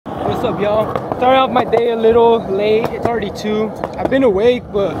What's up, y'all? Starting off my day a little late. It's already 2. I've been awake,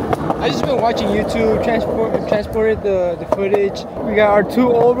 but I just been watching YouTube, transported the footage. We got our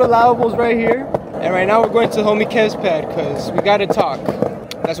 2 old reliables right here. And right now we're going to homie Kev's pad because we gotta talk.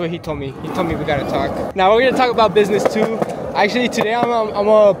 That's what he told me. He told me we gotta talk. Now we're gonna talk about business too. Actually, today I'm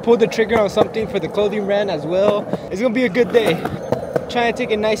gonna pull the trigger on something for the clothing brand as well. It's gonna be a good day. Trying to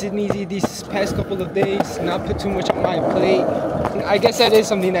take it nice and easy these past couple of days, not put too much on my plate. I guess that is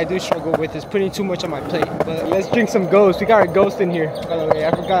something I do struggle with, is putting too much on my plate. But let's drink some Ghost. We got our Ghost in here. By the way,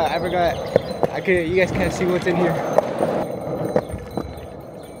 I forgot. You guys can't see what's in here.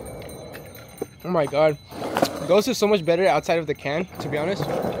 Oh my god. Ghost is so much better outside of the can, to be honest.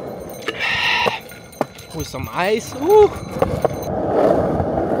 With some ice. Ooh.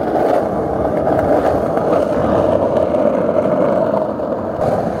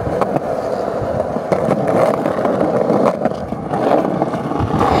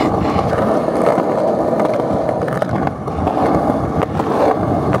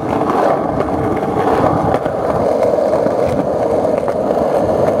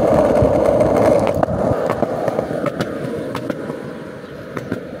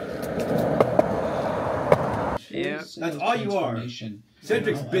 Yeah. That's all you are.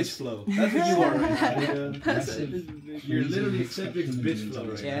 Cedric's bitch flow. That's what you are right now. You're literally Cedric's bitch flow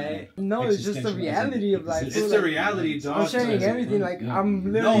right now. No, it's just the reality of life. It's the reality, dog. I'm sharing everything. Like,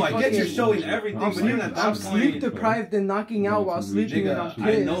 I'm literally. No, I get you're showing everything, but even at that I'm point, sleep deprived and knocking out while sleeping, and I'm pissed.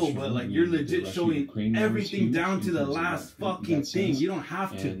 I know, but like you're legit showing everything down to the last fucking thing. You don't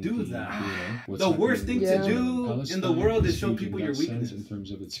have to do that. The worst thing to do in the world is show people your weakness.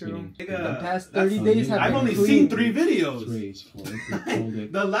 True. The past 30 days have I've been only seen 3 videos.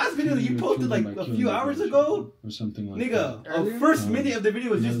 The last video that you posted like a few hours ago, nigga, the first minute of the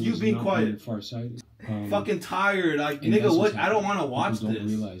video was just you being quiet. Fucking tired, like nigga, what? I don't want to watch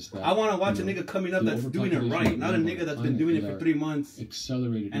this. I want to watch a nigga coming up that's doing it right, not a nigga that's been doing it for 3 months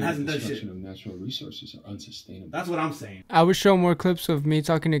and hasn't done shit. That's what I'm saying. I would show more clips of me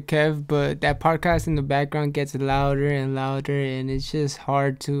talking to Kev, but that podcast in the background gets louder and louder, and it's just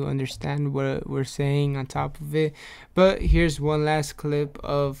hard to understand what we're saying on top of it. But here's one last clip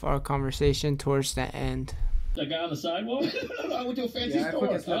of our conversation towards the end. That guy on the sidewalk? I went to a fancy store.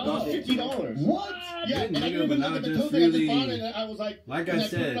 $50. What? Yeah, and I didn't even look at the code. I just bought it, and I was like I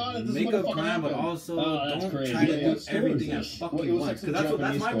said, make a plan, but also don't try to do everything at fucking once. Because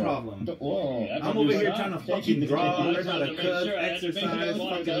that's my problem. I'm over here trying to fucking draw, learn how to cut, exercise,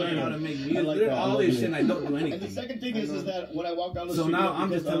 fucking learn how to make music, all this shit, and I don't do anything. And the second thing is that when I walk down the street, so now I'm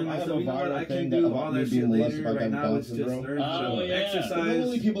just telling myself, you know what, I can do all that shit later. Right now, it's just learn how to exercise.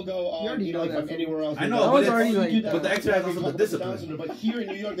 Normally people go, you know, from anywhere else. I know, but the exercise is also the discipline. But here in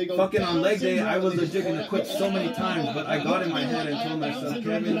New York, they go fucking on leg day, I was legit gonna quit so many times, but I got in my head and told myself,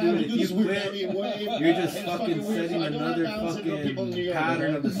 Kevin, dude, if you quit, you're just fucking setting another fucking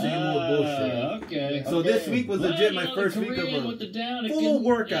pattern of the same old bullshit. Okay. So this week was legit my first week of a full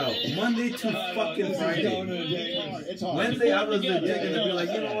workout, Monday to fucking Friday. Wednesday I was legit gonna be like,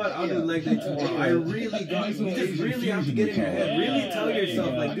 you know what, I'll do leg day tomorrow. I really got, you just really have to get in your head, really tell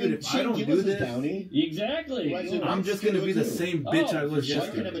yourself, like, dude, if I don't do this, exactly. I'm just gonna be the same bitch I was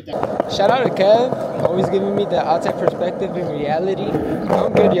yesterday. Shout out to Kev, always giving me the outside perspective in reality.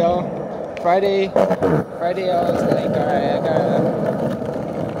 I'm good, y'all. Friday, I was like, alright,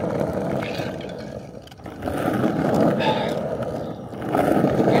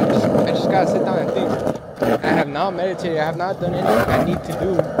 I just gotta sit down and think. I have not meditated, I have not done anything I need to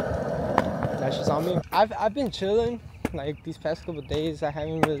do. That's just on me. I've been chilling, like these past couple days. I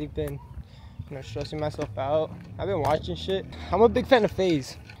haven't really been, you know, stressing myself out. I've been watching shit. I'm a big fan of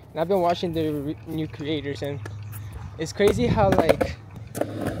FaZe, and I've been watching the new creators, and it's crazy how like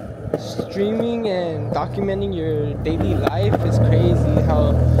streaming and documenting your daily life is crazy.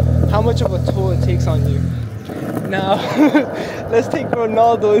 How much of a toll it takes on you. Now, let's take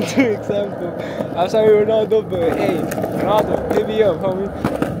Ronaldo into example. I'm sorry, Ronaldo, but hey, Ronaldo, hit me up, homie.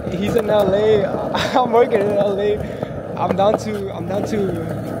 He's in LA. I'm working in LA. I'm down to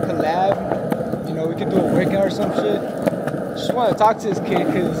collab. You know, we could do a workout or some shit. Just want to talk to this kid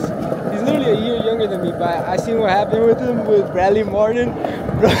because he's literally a year younger than me. But I seen what happened with him with Bradley Martin.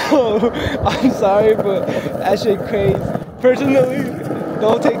 Bro, I'm sorry, but that shit crazy. Personally,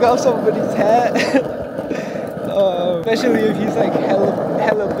 don't take off somebody's hat. Especially if he's like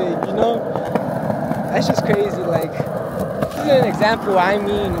hella big, you know? That's just crazy. Like, this is an example I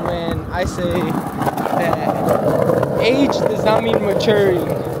mean when I say that age does not mean maturing.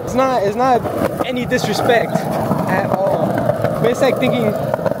 It's not any disrespect at all. But it's like thinking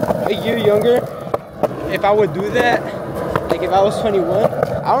a year younger, if I would do that, like if I was 21,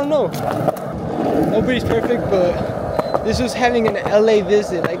 I don't know. Nobody's perfect, but this was having an LA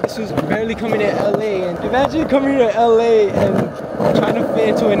visit. Like, this was barely coming to LA, and imagine coming to LA and trying to fit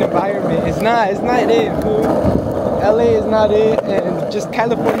into an environment. It's not it, fool. LA is not it, and just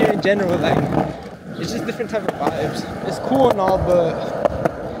California in general, like, it's just different type of vibes. It's cool and all, but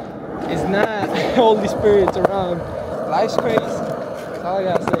it's not Holy Spirit's around. Life's crazy. That's all I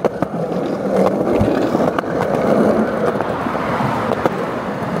gotta say.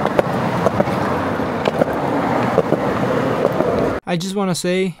 I just want to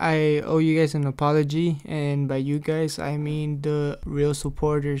say I owe you guys an apology, and by you guys I mean the real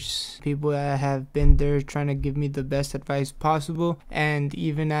supporters, people that have been there trying to give me the best advice possible, and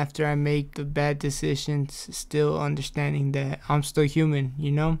even after I make the bad decisions, still understanding that I'm still human,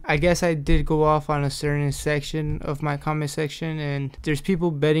 you know. I guess I did go off on a certain section of my comment section, and there's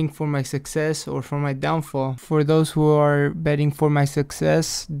people betting for my success or for my downfall. For those who are betting for my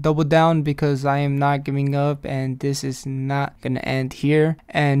success, double down, because I am not giving up, and this is not gonna end here.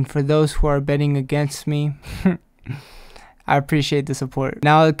 And for those who are betting against me, I appreciate the support.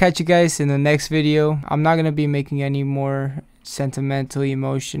 Now I'll catch you guys in the next video. I'm not gonna be making any more sentimental,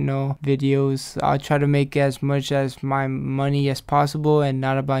 emotional videos. I'll try to make as much as my money as possible and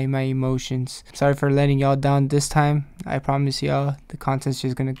not about my emotions. Sorry for letting y'all down this time. I promise y'all the content's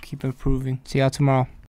just gonna keep improving. See y'all tomorrow.